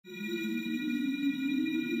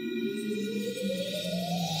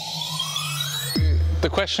The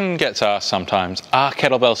question gets asked sometimes, are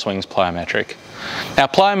kettlebell swings plyometric? Now,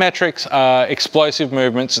 plyometrics are explosive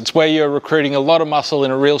movements. It's where you're recruiting a lot of muscle in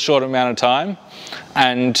a real short amount of time.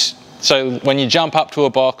 And so when you jump up to a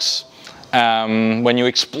box, when you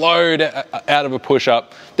explode out of a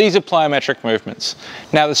push-up, these are plyometric movements.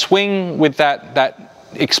 Now, the swing with that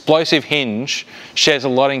explosive hinge shares a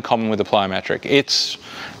lot in common with the plyometric. It's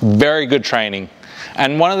very good training.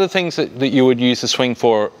 And one of the things that you would use the swing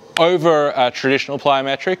for over a traditional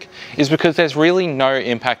plyometric is because there's really no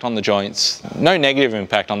impact on the joints, no negative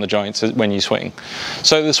impact on the joints when you swing.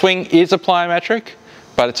 So the swing is a plyometric,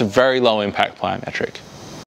 but it's a very low impact plyometric.